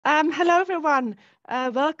Hello, everyone.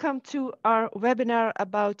 Welcome to our webinar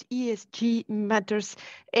about ESG matters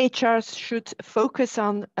HR should focus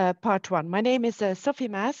on part one. My name is Sophie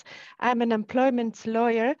Maes. I'm an employment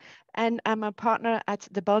lawyer and I'm a partner at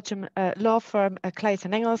the Belgium law firm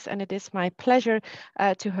Kleijs & Engels, and it is my pleasure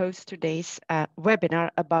to host today's webinar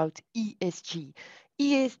about ESG.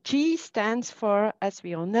 ESG stands for, as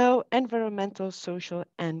we all know, environmental, social,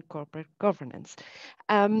 and corporate governance.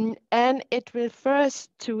 And it refers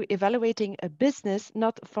to evaluating a business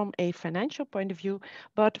not from a financial point of view,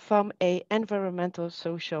 but from an environmental,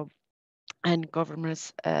 social, and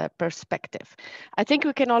governance perspective. I think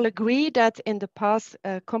we can all agree that in the past,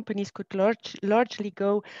 companies could largely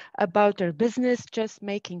go about their business, just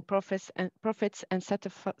making profits and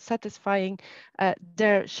satisfying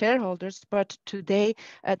their shareholders. But today,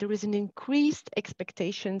 there is an increased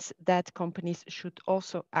expectations that companies should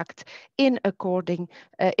also act in accordance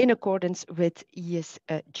with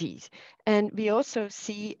ESGs. And we also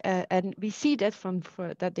see,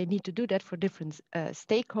 that they need to do that for different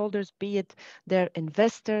stakeholders, be it their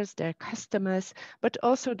investors, their customers, but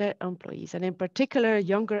also their employees. And in particular,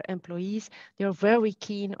 younger employees, they're very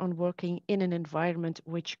keen on working in an environment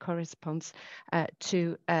which corresponds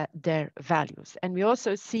to their values. And we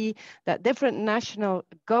also see that different national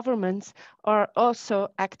governments are also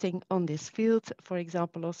acting on this field. For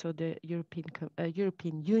example, also the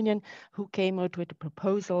European Union, who came out with a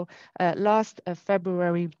proposal last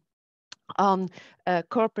February on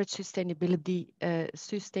corporate sustainability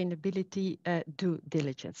due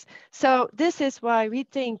diligence. So this is why we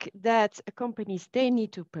think that companies, they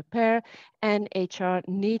need to prepare, and HR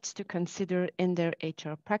needs to consider in their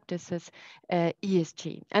HR practices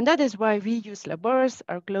ESG. And that is why we use Laboris,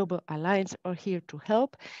 our global alliance, are here to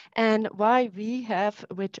help, and why we have,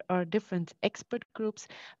 with our different expert groups,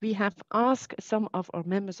 we have asked some of our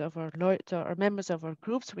members of our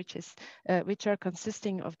groups, which are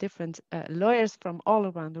consisting of different lawyers from all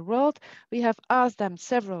around the world. We have asked them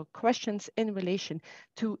several questions in relation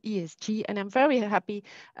to ESG, and I'm very happy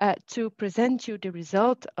to present you the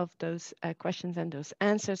result of those questions and those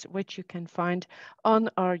answers, which you can find on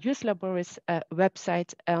our Use Laboris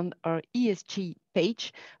website on our ESG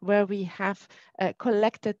page, where we have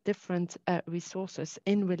collected different resources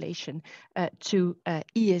in relation to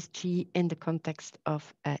ESG in the context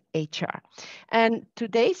of HR. And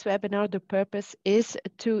today's webinar, the purpose is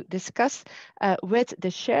to discuss with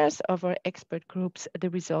the chairs of our expert groups the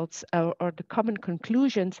results or the common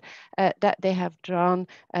conclusions that they have drawn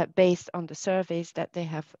based on the surveys that they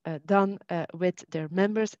have done with their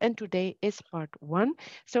members. And today is part one.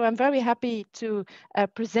 So I'm very happy to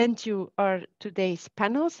present you our today's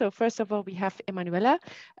panel. So first of all, we have Emanuela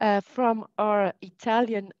from our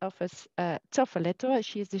Italian office, Toffoletto.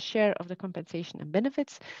 She is the chair of the Compensation and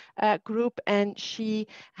Benefits group, and she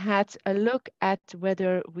had a look at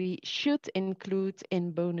whether we should include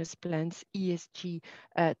in bonus plans ESG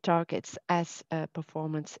targets as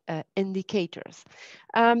performance indicators.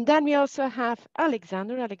 Then we also have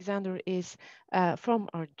Alexander. Alexander is from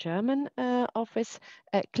our German office,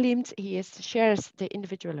 Klimt. He shares the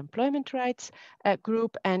individual employment rights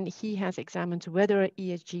group, and he has examined whether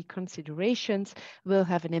ESG considerations will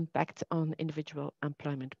have an impact on individual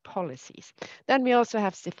employment policies. Then we also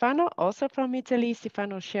have Stefano, also from Italy.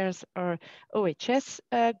 Stefano shares our OHS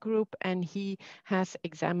group, and he has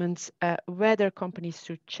examined whether companies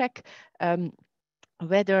should check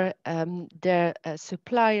whether their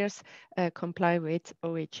suppliers comply with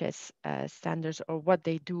OHS standards, or what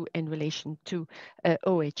they do in relation to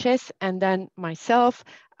OHS. And then myself,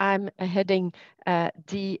 I'm heading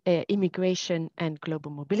the Immigration and Global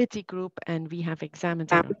Mobility Group, and we have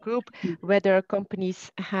examined in our group whether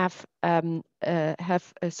companies have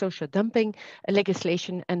social dumping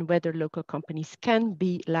legislation, and whether local companies can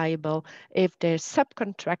be liable if their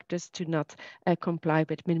subcontractors do not comply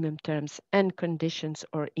with minimum terms and conditions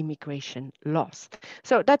or immigration laws.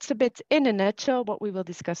 So that's a bit in a nutshell what we will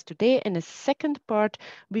discuss today. In a second part,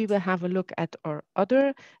 we will have a look at our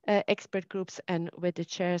other expert groups, and with the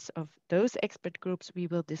chairs of those expert groups, we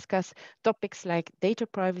will discuss topics like data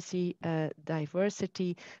privacy,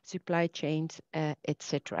 diversity, supply chains,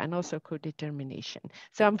 etc., and also co-determination.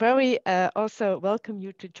 So I'm very also welcome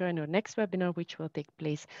you to join our next webinar, which will take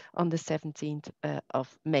place on the 17th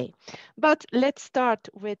of May. But let's start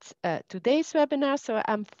with today's webinar. So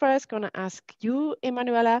I'm first going to ask you,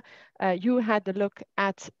 Emanuela. You had a look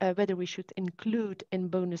at whether we should include in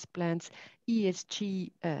bonus plans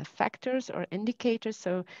ESG factors or indicators.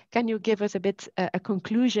 So can you give us a bit a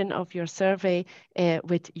conclusion of your survey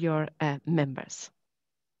with your members?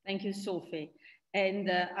 Thank you, Sophie.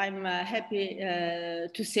 And I'm happy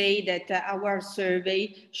to say that our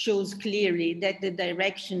survey shows clearly that the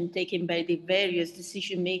direction taken by the various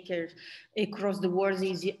decision makers across the world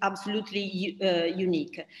is absolutely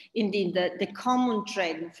unique. Indeed, the common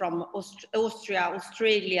trend from Austria,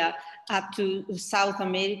 Australia, up to South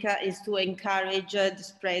America is to encourage the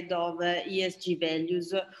spread of ESG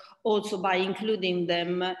values, also by including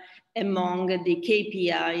them among the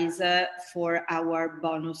KPIs for our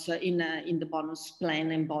bonus in the bonus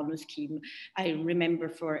plan and bonus scheme. I remember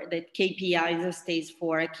for that KPIs stands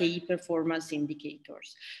for key performance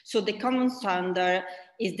indicators. So the common standard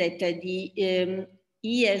is that the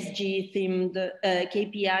ESG themed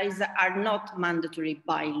KPIs are not mandatory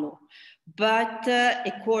by law. But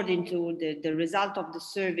according to the result of the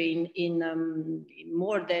survey in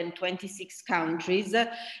more than 26 countries,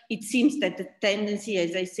 it seems that the tendency,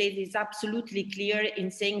 as I said, is absolutely clear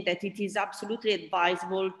in saying that it is absolutely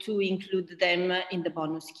advisable to include them in the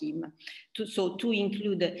bonus scheme. To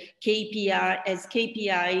include KPI as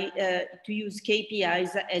KPI, to use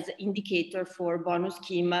KPIs as indicator for bonus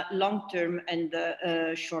scheme, long-term and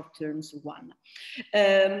short-term one.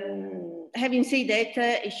 Having said that,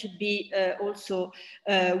 it should be also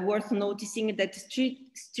worth noticing that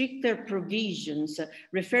stricter provisions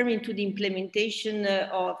referring to the implementation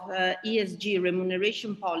of ESG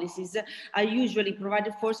remuneration policies are usually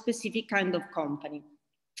provided for specific kind of company.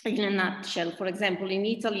 In a nutshell, for example, in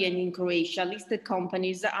Italy and in Croatia, listed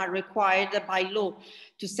companies are required by law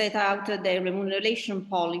to set out their remuneration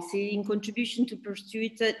policy in contribution to pursue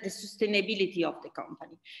the sustainability of the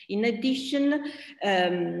company. In addition,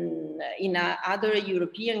 in other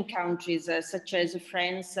European countries, such as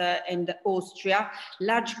France and Austria,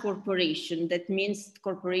 large corporations, that means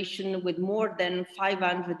corporations with more than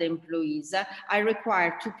 500 employees, are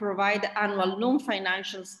required to provide annual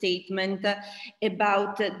non-financial statement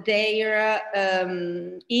about their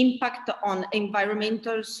impact on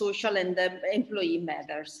environmental, social, and employee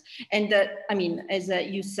matters. And I mean, as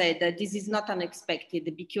you said, this is not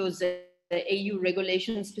unexpected because EU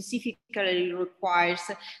regulation specifically requires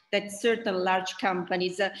that certain large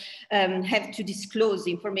companies have to disclose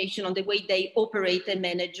information on the way they operate and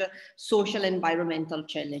manage social and environmental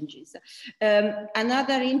challenges.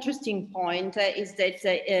 Another interesting point is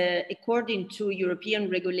that according to European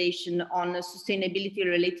regulation on sustainability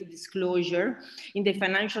related disclosure in the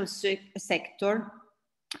financial sector,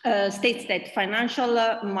 states that financial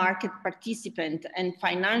market participants and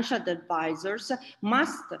financial advisors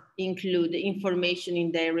must include information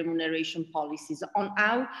in their remuneration policies on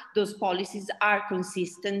how those policies are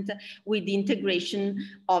consistent with the integration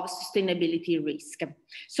of sustainability risk.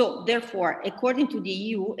 So therefore, according to the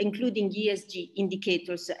EU, including ESG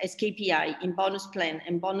indicators as KPI in bonus plan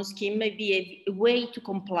and bonus scheme may be a way to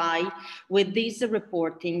comply with these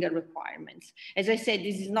reporting requirements. As I said,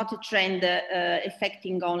 this is not a trend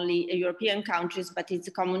affecting only European countries, but it's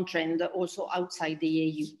a common trend also outside the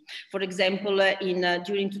EU. For example,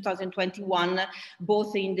 during 2021,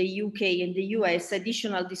 both in the UK and the US,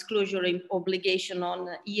 additional disclosure obligation on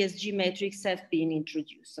ESG metrics have been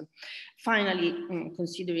introduced. Finally,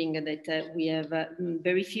 considering that we have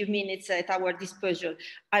very few minutes at our disposal,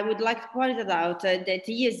 I would like to point out that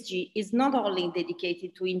ESG is not only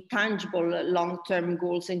dedicated to intangible long-term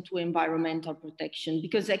goals and to environmental protection,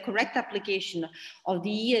 because a correct application of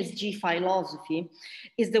the ESG philosophy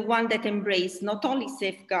is the one that embraces not only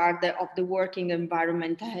safeguard of the working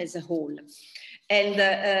environment as a whole. And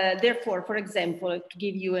therefore, for example, to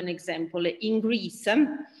give you an example, in Greece,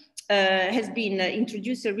 has been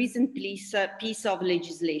introduced a recent piece of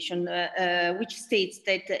legislation which states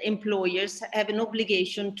that employers have an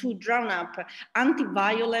obligation to draw up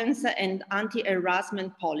anti-violence and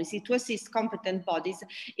anti-harassment policy to assist competent bodies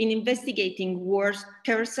in investigating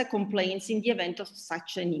workers' complaints in the event of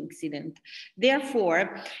such an incident.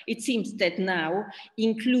 Therefore, it seems that now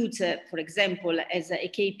includes, for example, as a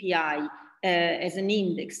KPI, as an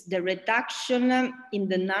index, the reduction in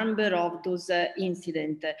the number of those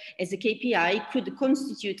incidents as a KPI could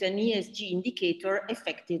constitute an ESG indicator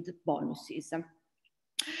affected bonuses.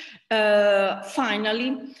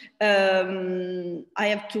 Finally, I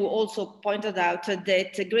have to also point out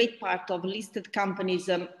that a great part of listed companies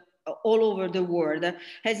all over the world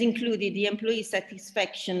has included the employee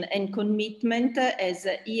satisfaction and commitment as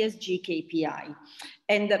ESG KPI.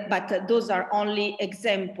 But those are only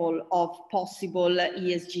examples of possible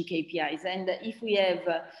ESG KPIs. And if we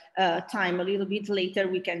have time a little bit later,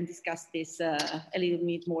 we can discuss this a little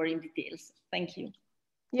bit more in details. Thank you.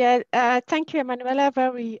 Yeah, thank you, Emanuela.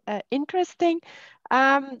 Very interesting.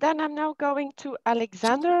 Then I'm now going to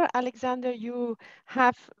Alexander. Alexander, you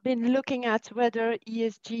have been looking at whether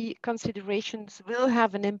ESG considerations will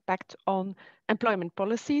have an impact on employment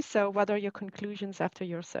policy. So what are your conclusions after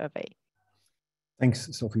your survey?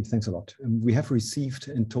 Thanks, Sophie. Thanks a lot. We have received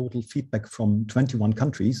in total feedback from 21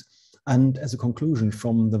 countries. And as a conclusion,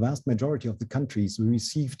 from the vast majority of the countries, we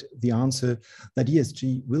received the answer that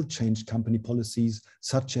ESG will change company policies,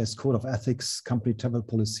 such as code of ethics, company travel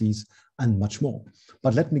policies, and much more.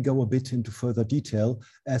 But let me go a bit into further detail,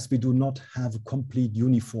 as we do not have a complete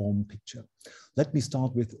uniform picture. Let me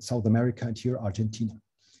start with South America and here Argentina.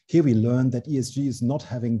 Here we learned that ESG is not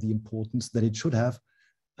having the importance that it should have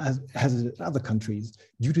as in other countries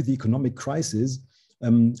due to the economic crisis.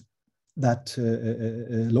 That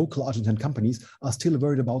local Argentine companies are still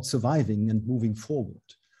worried about surviving and moving forward.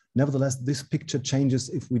 Nevertheless, this picture changes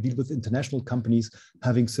if we deal with international companies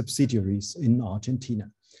having subsidiaries in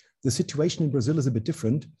Argentina. The situation in Brazil is a bit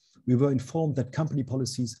different. We were informed that company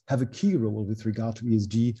policies have a key role with regard to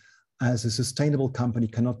ESG, as a sustainable company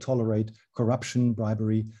cannot tolerate corruption,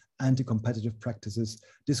 bribery, anti-competitive practices,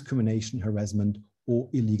 discrimination, harassment, or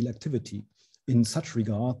illegal activity. In such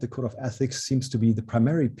regard, the code of ethics seems to be the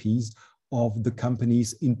primary piece of the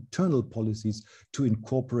company's internal policies to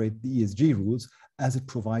incorporate the ESG rules, as it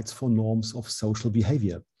provides for norms of social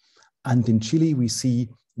behavior. And in Chile, we see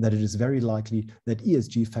that it is very likely that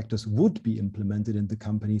ESG factors would be implemented in the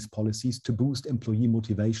company's policies to boost employee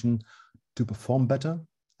motivation to perform better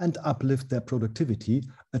and uplift their productivity,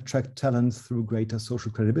 attract talent through greater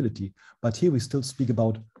social credibility. But here we still speak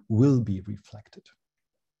about will be reflected.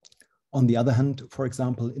 On the other hand, for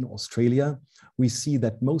example, in Australia, we see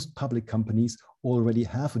that most public companies already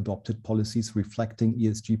have adopted policies reflecting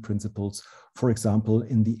ESG principles, for example,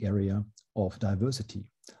 in the area of diversity.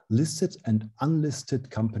 Listed and unlisted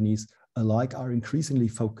companies alike are increasingly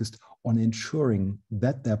focused on ensuring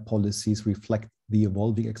that their policies reflect the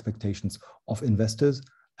evolving expectations of investors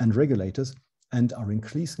and regulators, and are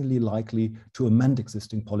increasingly likely to amend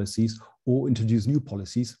existing policies or introduce new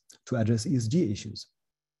policies to address ESG issues.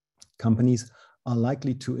 Companies are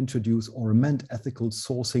likely to introduce or amend ethical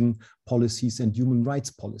sourcing policies and human rights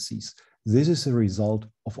policies. This is a result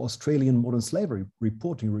of Australian modern slavery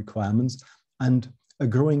reporting requirements and a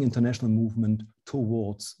growing international movement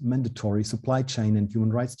towards mandatory supply chain and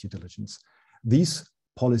human rights due diligence. These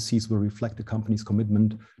policies will reflect the company's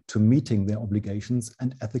commitment to meeting their obligations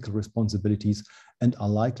and ethical responsibilities, and are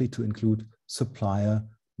likely to include supplier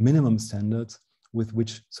minimum standards with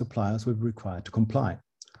which suppliers will be required to comply.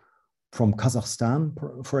 From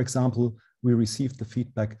Kazakhstan, for example, we received the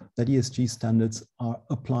feedback that ESG standards are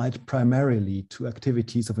applied primarily to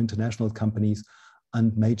activities of international companies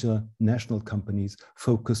and major national companies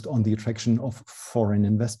focused on the attraction of foreign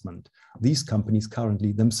investment. These companies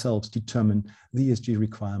currently themselves determine the ESG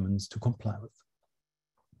requirements to comply with.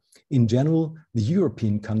 In general, the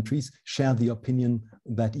European countries share the opinion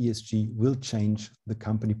that ESG will change the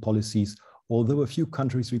company policies, although a few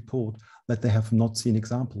countries report that they have not seen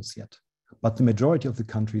examples yet. But the majority of the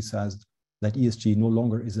countries says that ESG no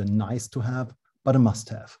longer is a nice to have, but a must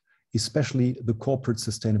have. Especially the Corporate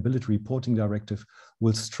Sustainability Reporting Directive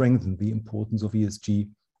will strengthen the importance of ESG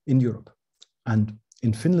in Europe. And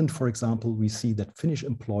in Finland, for example, we see that Finnish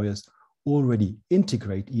employers already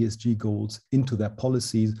integrate ESG goals into their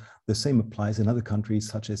policies. The same applies in other countries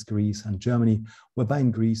such as Greece and Germany, whereby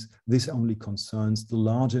in Greece, this only concerns the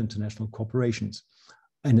larger international corporations.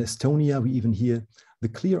 In Estonia, we even hear the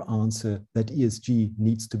clear answer that ESG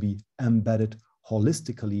needs to be embedded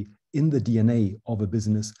holistically in the DNA of a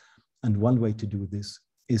business. And one way to do this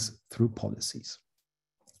is through policies.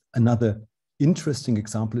 Another interesting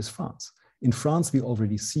example is France. In France, we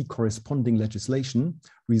already see corresponding legislation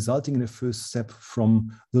resulting in a first step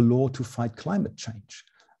from the law to fight climate change.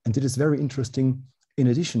 And it is very interesting, in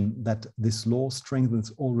addition, that this law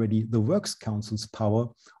strengthens already the Works Council's power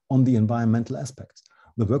on the environmental aspects.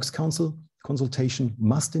 The Works Council consultation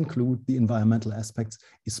must include the environmental aspects,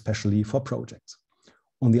 especially for projects.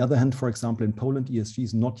 On the other hand, for example, in Poland, ESG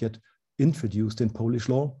is not yet introduced in Polish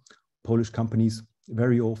law. Polish companies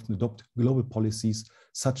very often adopt global policies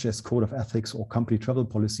such as code of ethics or company travel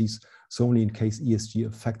policies. So only in case ESG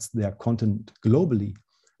affects their content globally,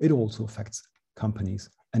 it also affects companies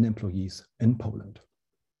and employees in Poland.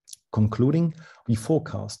 Concluding, we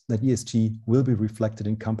forecast that ESG will be reflected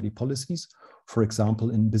in company policies. For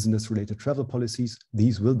example, in business-related travel policies,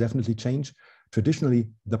 these will definitely change. Traditionally,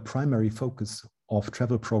 the primary focus of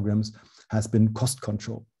travel programs has been cost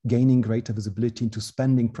control, gaining greater visibility into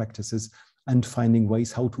spending practices and finding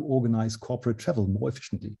ways how to organize corporate travel more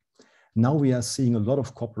efficiently. Now we are seeing a lot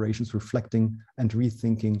of corporations reflecting and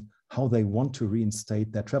rethinking how they want to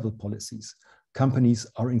reinstate their travel policies. Companies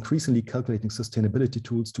are increasingly calculating sustainability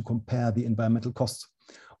tools to compare the environmental costs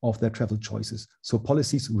of their travel choices. So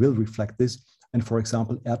policies will reflect this. And for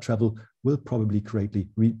example, air travel will probably greatly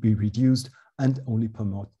be reduced and only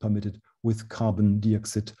permitted with carbon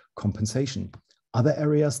dioxide compensation. Other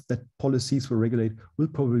areas that policies will regulate will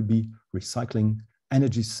probably be recycling,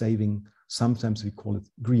 energy saving, sometimes we call it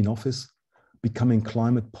green office, becoming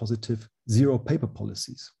climate positive, zero paper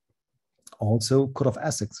policies. Also, code of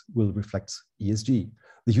ethics will reflect ESG.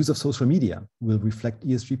 The use of social media will reflect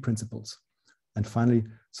ESG principles. And finally,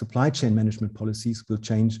 supply chain management policies will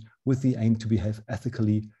change with the aim to behave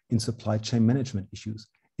ethically in supply chain management issues.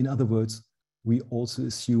 In other words, we also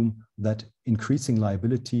assume that increasing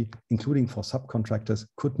liability, including for subcontractors,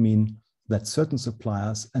 could mean that certain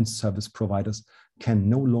suppliers and service providers can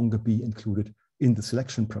no longer be included in the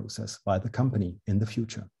selection process by the company in the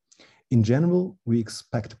future. In general, we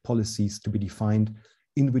expect policies to be defined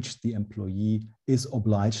in which the employee is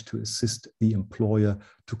obliged to assist the employer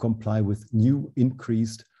to comply with new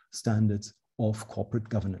increased standards of corporate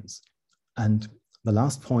governance. And the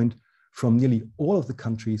last point, from nearly all of the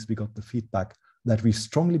countries, we got the feedback that we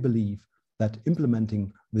strongly believe that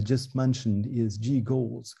implementing the just mentioned ESG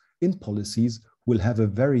goals in policies will have a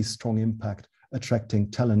very strong impact,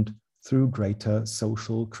 attracting talent through greater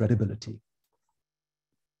social credibility.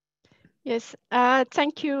 Yes,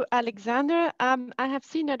 thank you, Alexander. I have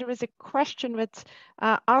seen that there is a question with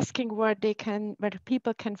asking where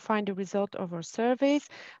people can find the result of our surveys.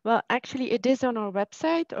 Well, actually, it is on our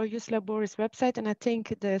website, our Jus Laboris website, and I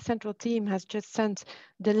think the central team has just sent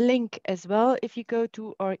the link as well. If you go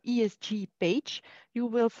to our ESG page, you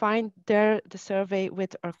will find there the survey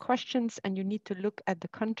with our questions, and you need to look at the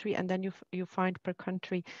country, and then you find per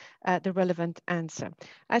country the relevant answer.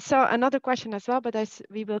 I saw another question as well, but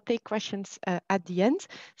we will take questions at the end.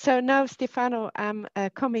 So now, Stefano, I'm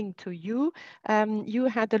coming to you. You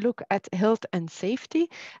had a look at health and safety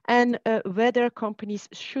and whether companies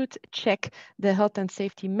should check the health and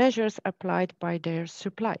safety measures applied by their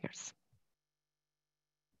suppliers.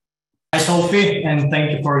 Hi, Sophie, and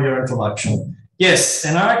thank you for your introduction. Yes,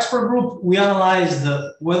 in our expert group, we analyzed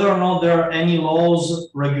whether or not there are any laws,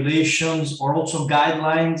 regulations, or also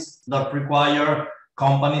guidelines that require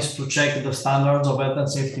companies to check the standards of health and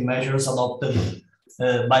safety measures adopted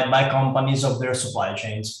by companies of their supply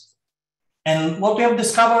chains. And what we have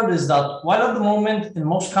discovered is that while at the moment in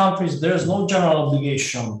most countries there is no general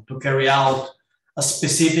obligation to carry out a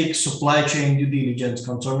specific supply chain due diligence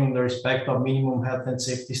concerning the respect of minimum health and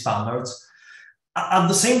safety standards, at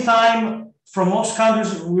the same time, from most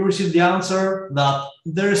countries, we received the answer that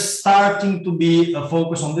there is starting to be a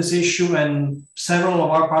focus on this issue, and several of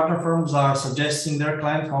our partner firms are suggesting their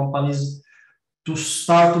client companies to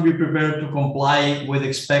start to be prepared to comply with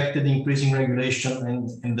expected increasing regulation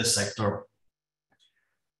in this sector.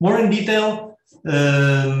 More in detail,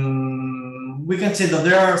 we can say that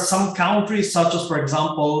there are some countries, such as, for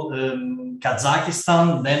example,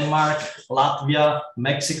 Kazakhstan, Denmark, Latvia,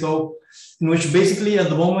 Mexico, in which basically at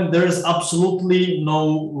the moment there is absolutely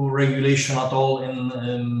no regulation at all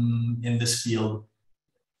in this field.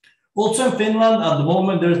 Also in Finland, at the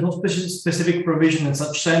moment there is no specific provision in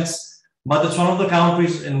such sense, but it's one of the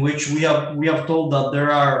countries in which we have told that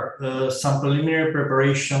there are some preliminary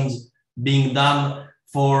preparations being done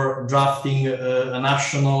for drafting a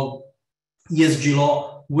national ESG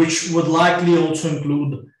law, which would likely also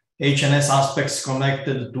include H&S aspects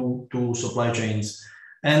connected to supply chains.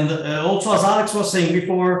 And also, as Alex was saying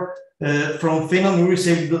before, from Finland, we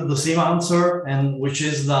received the same answer, and which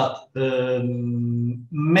is that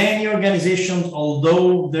many organizations,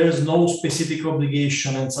 although there's no specific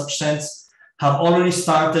obligation in such sense, have already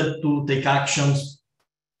started to take actions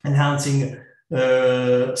enhancing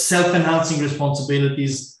self-enhancing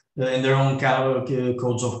responsibilities in their own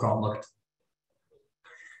codes of conduct.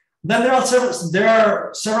 Then there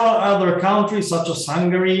are several other countries such as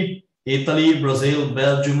Hungary, Italy, Brazil,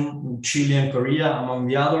 Belgium, Chile, and Korea, among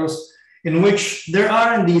the others, in which there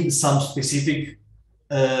are indeed some specific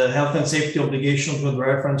health and safety obligations with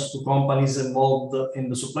reference to companies involved in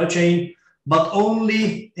the supply chain, but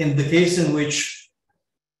only in the case in which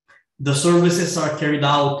the services are carried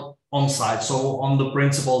out on site, so on the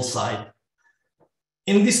principal side.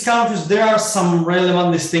 In these countries, there are some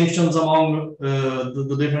relevant distinctions among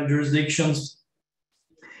the different jurisdictions.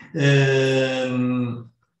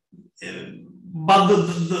 But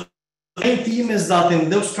the main theme is that in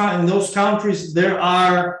those countries, there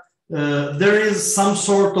is some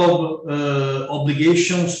sort of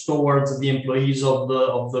obligations towards the employees of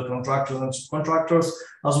the contractors and subcontractors,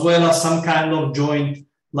 as well as some kind of joint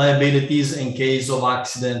liabilities in case of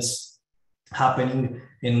accidents happening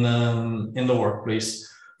in the workplace.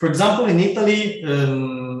 For example, in Italy,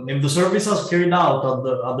 if the service is carried out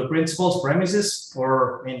at the principal's premises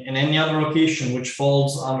or in any other location which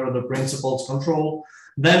falls under the principal's control,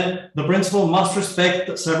 then the principal must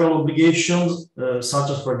respect several obligations, such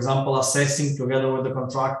as, for example, assessing together with the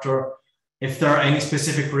contractor if there are any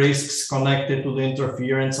specific risks connected to the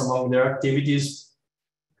interference among their activities.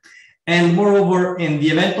 And moreover, in the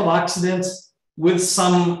event of accidents, with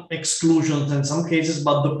some exclusions in some cases,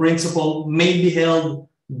 but the principal may be held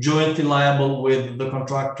jointly liable with the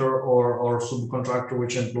contractor or subcontractor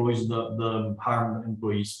which employs the harmed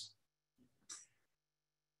employees.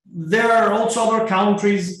 There are also other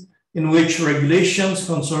countries in which regulations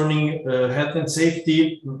concerning health and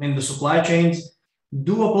safety in the supply chains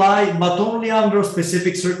do apply, but only under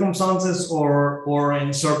specific circumstances or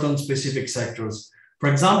in certain specific sectors. For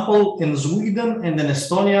example, in Sweden and in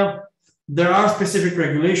Estonia, there are specific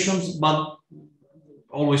regulations, but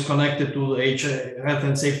always connected to the health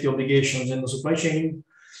and safety obligations in the supply chain.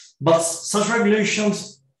 But such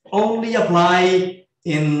regulations only apply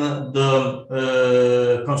in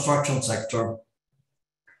the construction sector.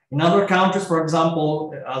 In other countries, for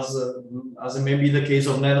example, as it may be the case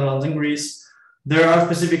of Netherlands and Greece, there are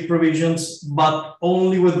specific provisions, but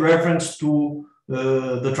only with reference to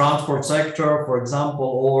the transport sector, for example,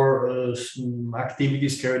 or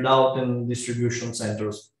activities carried out in distribution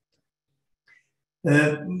centers.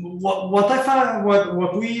 What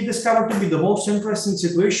we discovered to be the most interesting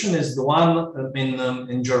situation is the one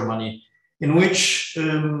in Germany, in which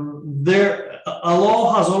a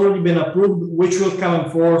law has already been approved, which will come in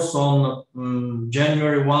force on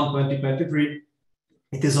January 1, 2023.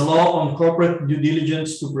 It is a law on corporate due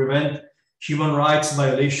diligence to prevent human rights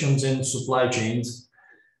violations in supply chains.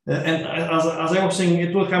 And as I was saying,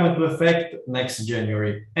 it will come into effect next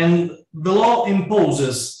January. And the law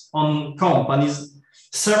imposes on companies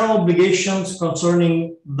several obligations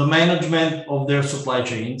concerning the management of their supply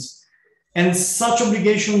chains. And such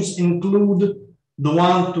obligations include the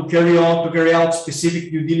one to carry out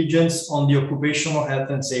specific due diligence on the occupational health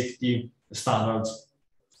and safety standards.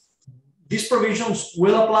 These provisions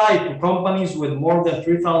will apply to companies with more than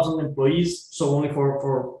 3,000 employees, so only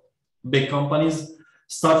for big companies,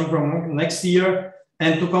 starting from next year,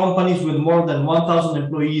 and to companies with more than 1,000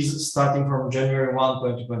 employees, starting from January 1,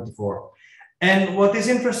 2024. And what is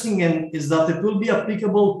interesting is that it will be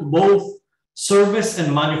applicable to both service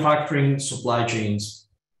and manufacturing supply chains.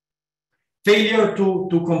 Failure to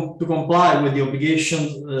comply with the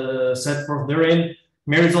obligations set forth therein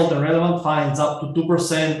may result in relevant fines up to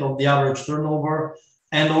 2% of the average turnover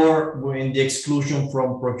and or in the exclusion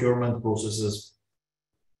from procurement processes.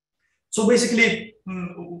 So basically,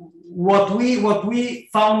 what we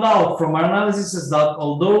found out from our analysis is that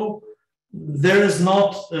although there is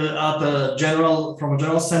not from a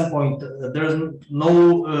general standpoint, there is no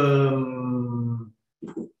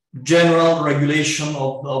general regulation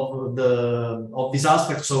of these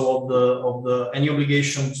aspects, so of the any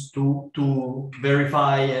obligations to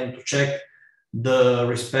verify and to check the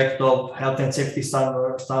respect of health and safety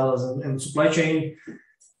standards in the supply chain.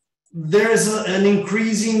 There is an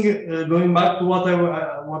increasing, going back to what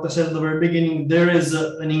I said at the very beginning, there is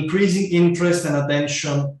an increasing interest and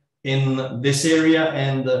attention in this area,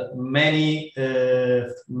 and many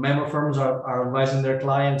member firms are advising their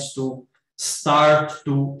clients to start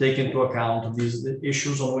to take into account these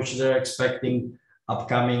issues on which they're expecting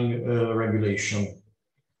upcoming regulation.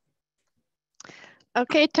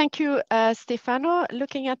 Okay, thank you, Stefano.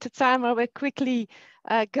 Looking at the time, I will quickly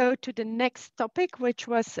go to the next topic, which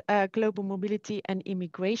was global mobility and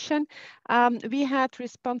immigration. We had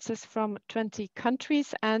responses from 20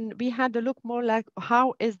 countries, and we had a look more like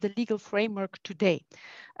how is the legal framework today?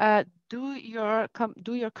 Do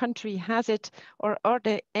your country has it, or are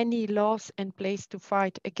there any laws in place to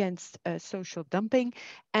fight against social dumping?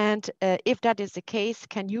 And if that is the case,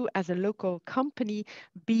 can you as a local company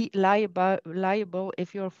be liable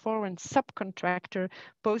if your foreign subcontractor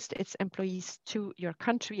posts its employees to your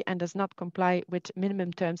country and does not comply with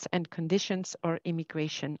minimum terms and conditions or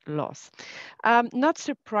immigration laws? Not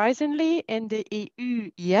surprisingly, in the EU,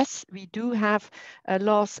 yes, we do have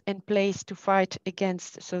laws in place to fight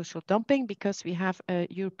against social dumping, because we have a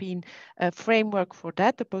European framework for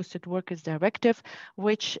that, the Posted Workers Directive,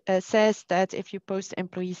 which says that if you post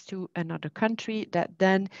employees to another country, that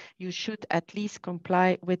then you should at least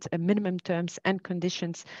comply with minimum terms and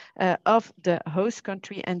conditions of the host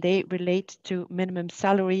country, and they relate to minimum minimum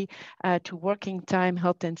salary, to working time,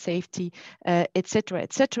 health and safety, etc.,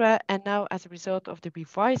 etc. And now, as a result of the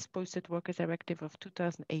revised Posted Workers Directive of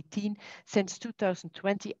 2018, since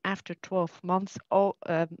 2020, after 12 months, all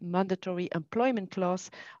mandatory employment laws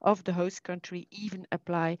of the host country even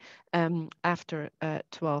apply after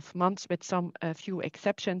 12 months, with some few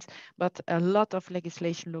exceptions, but a lot of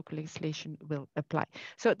legislation, local legislation, will apply.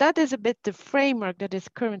 So that is a bit the framework that is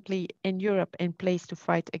currently in Europe in place to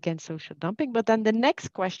fight against social dumping. But then the next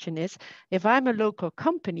question is, if I'm a local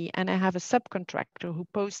company and I have a subcontractor who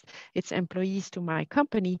posts its employees to my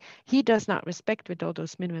company, he does not respect with all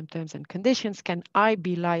those minimum terms and conditions, can I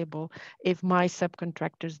be liable if my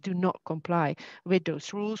subcontractors do not comply with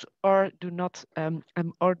those rules or do not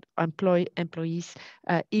or employ employees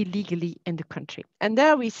illegally in the country? And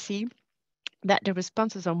there we see that the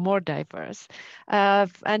responses are more diverse,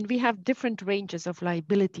 and we have different ranges of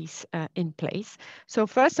liabilities in place. So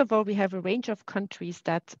first of all, we have a range of countries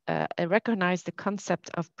that recognize the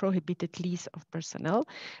concept of prohibited lease of personnel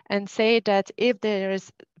and say that if there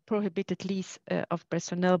is prohibited lease of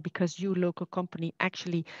personnel because you, local company,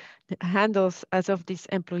 actually handles as of this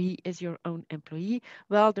employee is your own employee,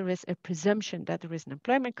 well, there is a presumption that there is an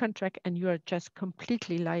employment contract and you are just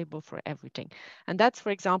completely liable for everything. And that's,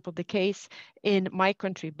 for example, the case in my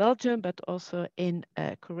country, Belgium, but also in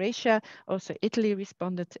Croatia. Also, Italy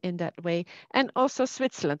responded in that way, and also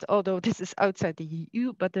Switzerland, although this is outside the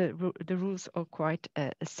EU, but the rules are quite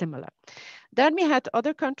similar. Then we had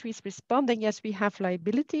other countries responding, yes, we have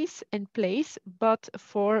liabilities in place, but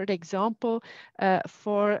for example,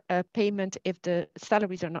 for payment if the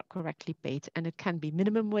salaries are not correctly paid, and it can be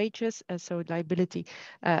minimum wages, so liability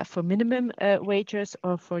for minimum wages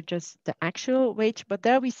or for just the actual wage, but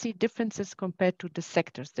there we see differences compared to the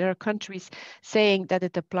sectors. There are countries saying that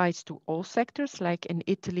it applies to all sectors, like in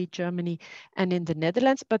Italy, Germany, and in the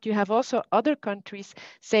Netherlands, but you have also other countries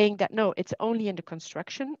saying that no, it's only in the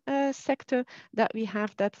construction sector that we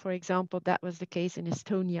have that. For example, that was the case in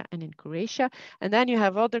Estonia and in Croatia. And then you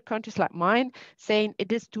have other countries like mine saying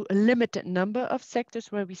it is to a limited number of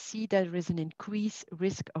sectors where we see there is an increased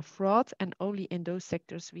risk of fraud, and only in those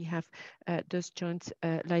sectors we have those joint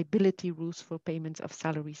liability rules for payments of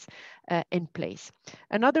salaries in place.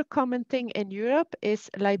 Another common thing in Europe is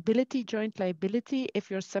liability, joint liability, if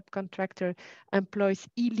your subcontractor employs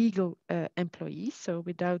illegal employees, so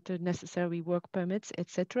without the necessary work permits,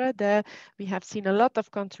 etc. There we have seen a lot of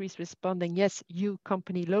countries responding, yes, you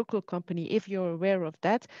company, local company, if you're aware of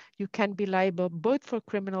that, you can be liable both for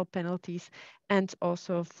criminal penalties and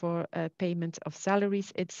also for payment of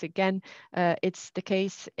salaries. It's again, it's the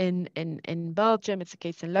case in Belgium, it's the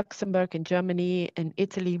case in Luxembourg, in Germany, in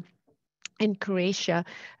Italy, in Croatia,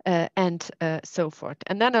 and so forth.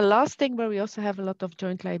 And then a last thing where we also have a lot of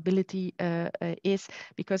joint liability is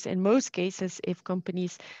because in most cases, if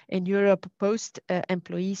companies in Europe post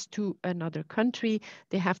employees to another country,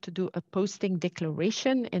 they have to do a posting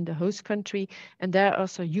declaration in the host country. And there are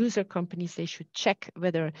also user companies, they should check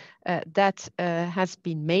whether that has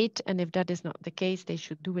been made. And if that is not the case, they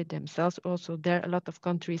should do it themselves. Also, there are a lot of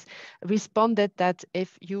countries responded that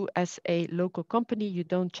if you as a local company, you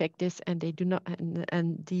don't check this and they do not,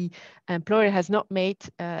 and the employer has not made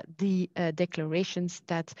the declarations,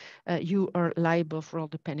 that you are liable for all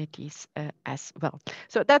the penalties as well.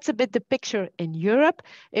 So that's a bit the picture in Europe.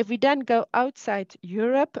 If we then go outside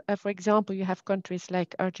Europe, for example, you have countries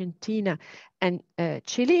like Argentina and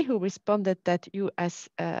Chile who responded that you as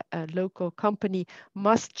a local company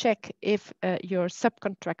must check if your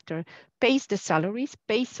subcontractor pays the salaries,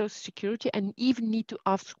 pays Social Security, and even need to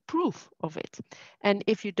ask proof of it. And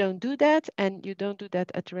if you don't do that, and you don't do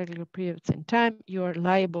that at regular periods in time, you are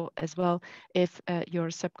liable as well if your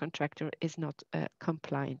subcontractor is not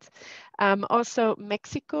compliant. Also,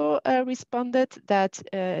 Mexico responded that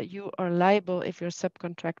you are liable if your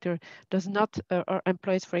subcontractor does not or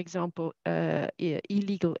employs, for example,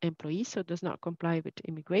 illegal employees, so does not comply with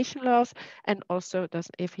immigration laws, and also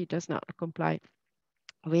if he does not comply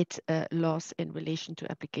with laws in relation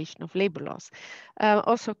to application of labor laws.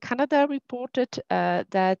 Also, Canada reported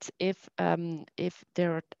that if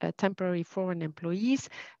there are temporary foreign employees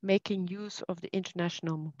making use of the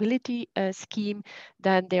international mobility scheme,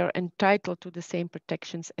 then they are entitled to the same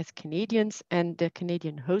protections as Canadians, and the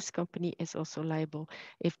Canadian host company is also liable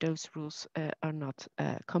if those rules are not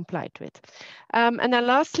complied with. And then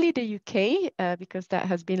lastly, the UK, because that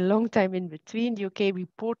has been a long time in between, the UK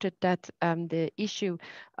reported that the issue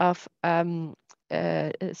of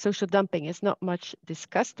social dumping is not much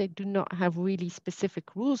discussed. They do not have really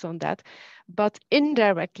specific rules on that, but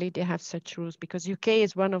indirectly they have such rules, because UK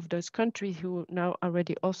is one of those countries who now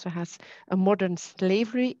already also has a Modern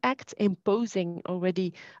Slavery Act imposing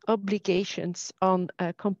already obligations on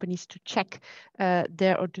companies to check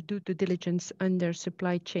or to do due diligence on their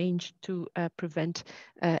supply chain to prevent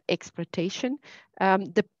exploitation.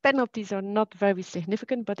 The penalties are not very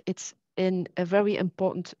significant, but it's in a very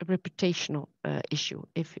important reputational issue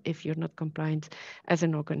if you're not compliant as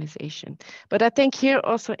an organization. But I think here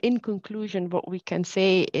also in conclusion, what we can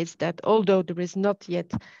say is that although there is not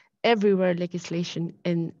yet everywhere legislation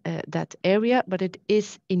in that area, but it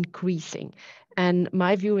is increasing. And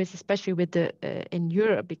my view is, especially with the in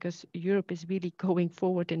Europe, because Europe is really going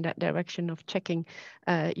forward in that direction of checking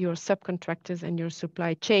your subcontractors and your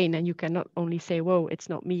supply chain. And you cannot only say, whoa, it's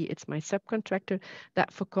not me, it's my subcontractor.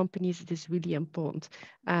 That for companies, it is really important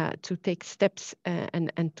to take steps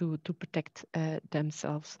and to protect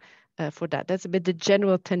themselves. For that. That's a bit the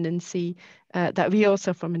general tendency that we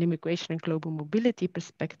also, from an immigration and global mobility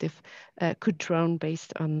perspective, could draw on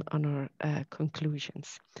based on our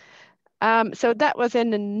conclusions. So that was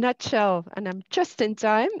in a nutshell, and I'm just in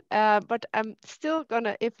time, but I'm still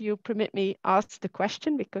gonna, if you permit me, ask the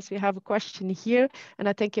question, because we have a question here, and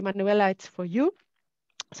I think, Emanuela, it's for you.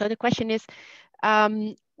 So the question is,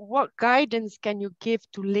 what guidance can you give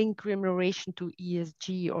to link remuneration to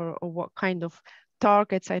ESG, or what kind of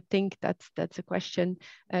targets? I think that's a question.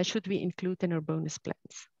 Should we include in our bonus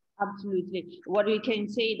plans? Absolutely. What we can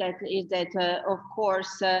say that is that, of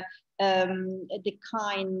course, the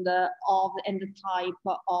kind of and the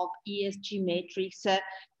type of ESG metrics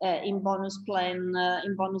in bonus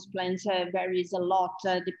plans varies a lot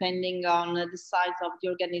depending on the size of the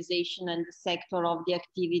organization and the sector of the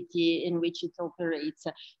activity in which it operates.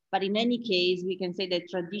 But in any case, we can say that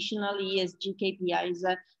traditional ESG KPIs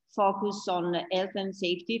focus on health and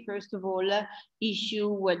safety, first of all, issue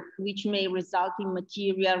which may result in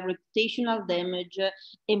material reputational damage,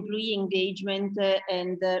 employee engagement,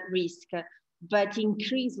 and risk. But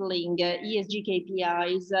increasingly, ESG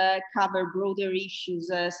KPIs cover broader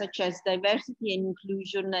issues such as diversity and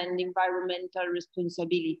inclusion and environmental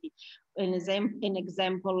responsibility. An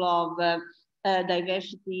example of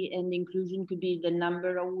diversity and inclusion could be the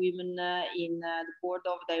number of women in the board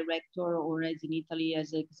of director, or as in Italy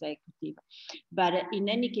as executive. But in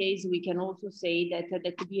any case, we can also say that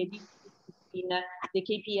there could be a difference between the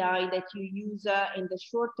KPI that you use in the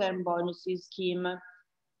short-term bonuses scheme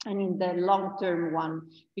and in the long-term one.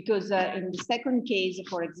 Because in the second case,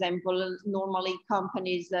 for example, normally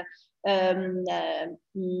companies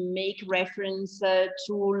make reference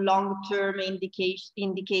to long-term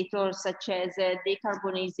indicators such as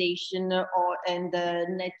decarbonization and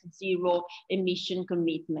net zero emission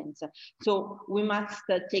commitments. So we must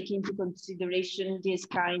take into consideration this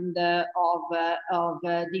kind of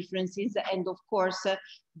differences, and of course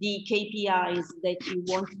the KPIs that you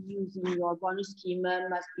want to use in your bonus scheme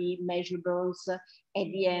must be measurables at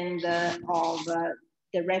the end of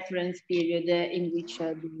the reference period in which they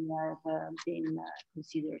have been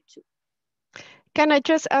considered too. Can I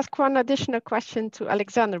just ask one additional question to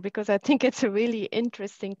Alexander, because I think it's a really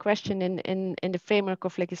interesting question in the framework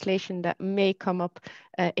of legislation that may come up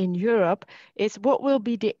in Europe, is what will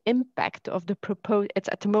be the impact of the proposed,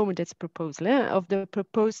 at the moment it's proposal, of the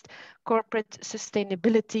proposed corporate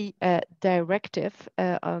sustainability directive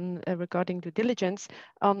regarding due diligence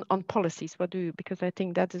on policies? What do you, because I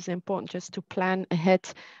think that is important just to plan ahead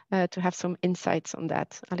to have some insights on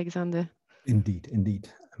that. Alexander. Indeed, indeed.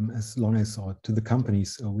 As long as to the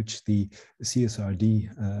companies which the CSRD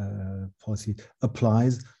policy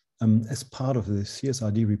applies, as part of the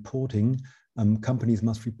CSRD reporting, companies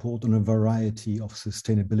must report on a variety of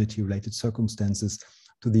sustainability-related circumstances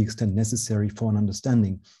to the extent necessary for an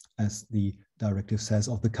understanding, as the directive says,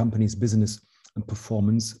 of the company's business and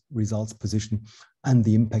performance, results, position, and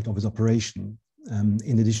the impact of its operation.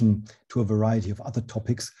 In addition to a variety of other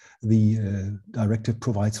topics, the directive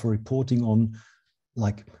provides for reporting on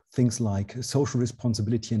things like social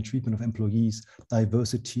responsibility and treatment of employees,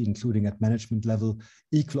 diversity, including at management level,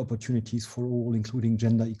 equal opportunities for all, including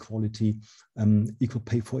gender equality, equal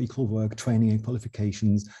pay for equal work, training and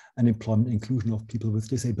qualifications, and employment inclusion of people with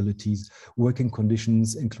disabilities, working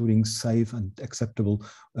conditions, including safe and acceptable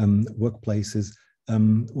workplaces,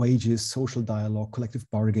 wages, social dialogue, collective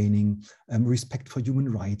bargaining, respect for human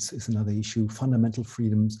rights is another issue, fundamental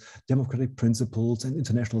freedoms, democratic principles and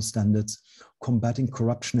international standards, combating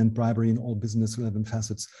corruption and bribery in all business relevant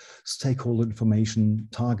facets, stakeholder information,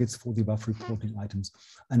 targets for the above reporting items,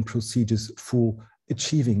 and procedures for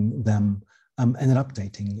achieving them. and in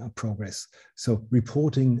updating progress. So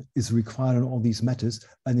reporting is required on all these matters.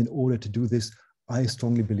 And in order to do this, I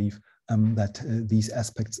strongly believe that these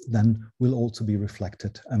aspects then will also be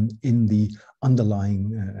reflected in the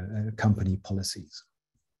underlying company policies.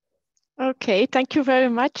 Okay, thank you very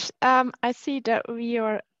much. I see that we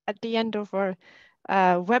are at the end of our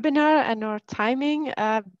webinar and our timing.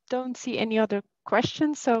 Don't see any other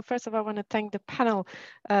questions. So first of all, I want to thank the panel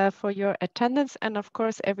for your attendance, and of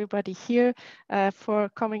course everybody here for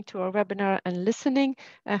coming to our webinar and listening.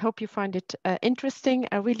 I hope you find it interesting.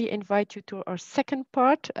 I really invite you to our second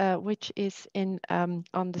part, which is on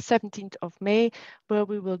the 17th of May, where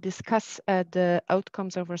we will discuss the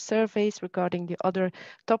outcomes of our surveys regarding the other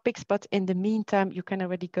topics. But in the meantime, you can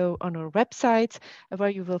already go on our website where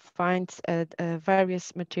you will find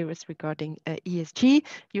various materials regarding ESG.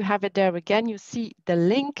 You have it there again. You see the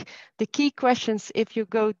link. The key questions, if you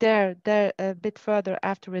go there a bit further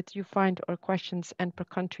after it, you find our questions and per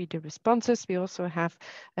country the responses. We also have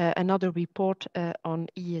another report on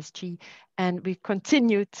ESG, and we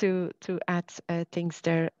continue to add things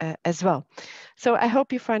there as well. So I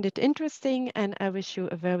hope you find it interesting, and I wish you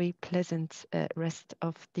a very pleasant rest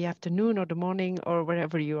of the afternoon or the morning or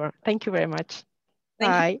wherever you are. Thank you very much.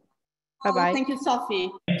 Bye. Bye-bye. Thank you, Sophie.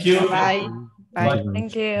 Thank you. Bye. Bye. Thank you.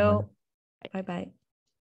 Thank you. Bye-bye.